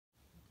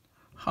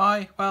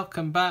Hi,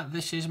 welcome back.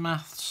 This is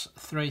Maths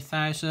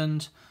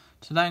 3000.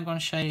 Today I'm going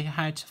to show you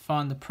how to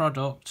find the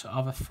product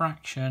of a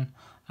fraction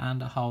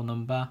and a whole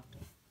number.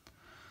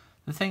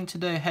 The thing to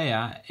do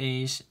here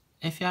is,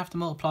 if you have to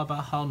multiply by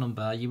a whole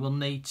number, you will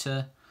need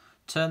to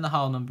turn the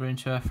whole number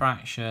into a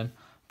fraction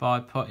by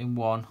putting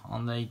 1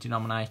 on the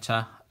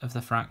denominator of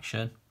the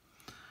fraction.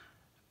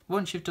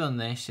 Once you've done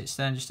this, it's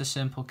then just a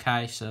simple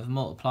case of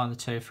multiplying the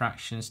two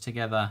fractions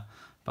together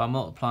by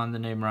multiplying the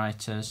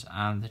numerators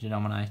and the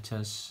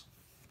denominators.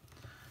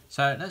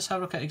 So let's have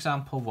a look at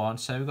example 1.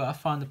 So we've got to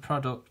find the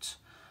product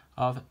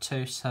of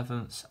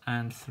 2/7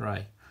 and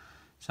 3.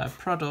 So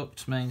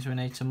product means we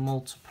need to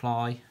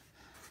multiply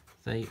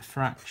the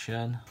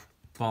fraction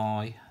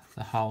by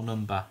the whole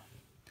number.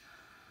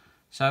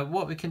 So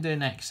what we can do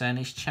next then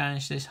is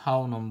change this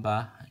whole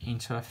number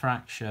into a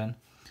fraction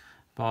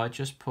by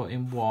just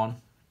putting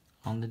 1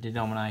 on the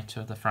denominator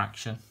of the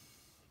fraction.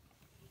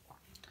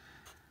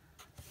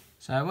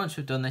 So once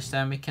we've done this,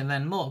 then we can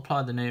then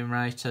multiply the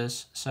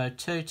numerators. So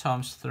 2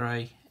 times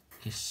 3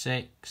 is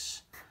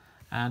 6,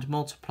 and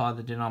multiply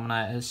the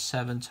denominators.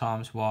 7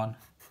 times 1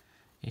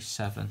 is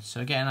 7.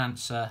 So we get an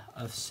answer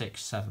of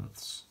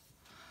 6/7.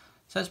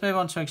 So let's move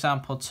on to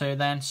example 2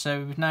 then.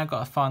 So we've now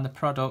got to find the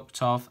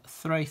product of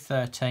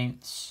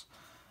 3/13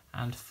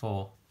 and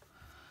 4.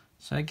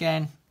 So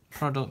again,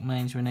 product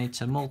means we need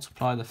to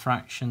multiply the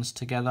fractions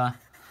together.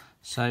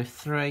 So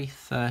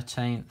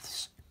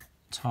 3/13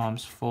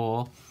 times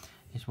 4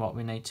 is what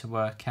we need to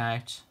work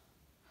out.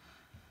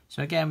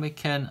 So again, we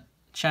can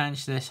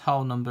change this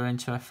whole number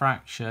into a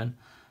fraction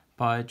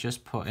by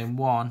just putting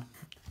 1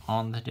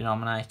 on the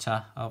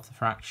denominator of the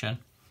fraction.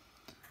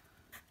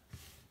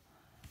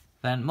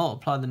 Then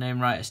multiply the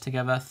numerators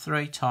together.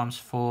 3 times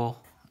 4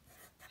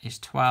 is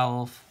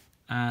 12,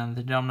 and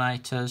the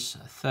denominators,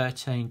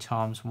 13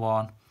 times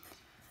 1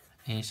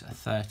 is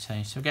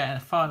 13. So we're getting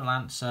a final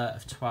answer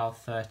of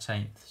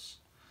 12/13.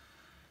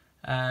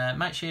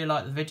 Make sure you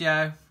like the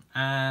video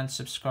and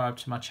subscribe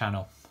to my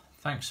channel.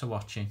 Thanks for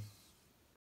watching.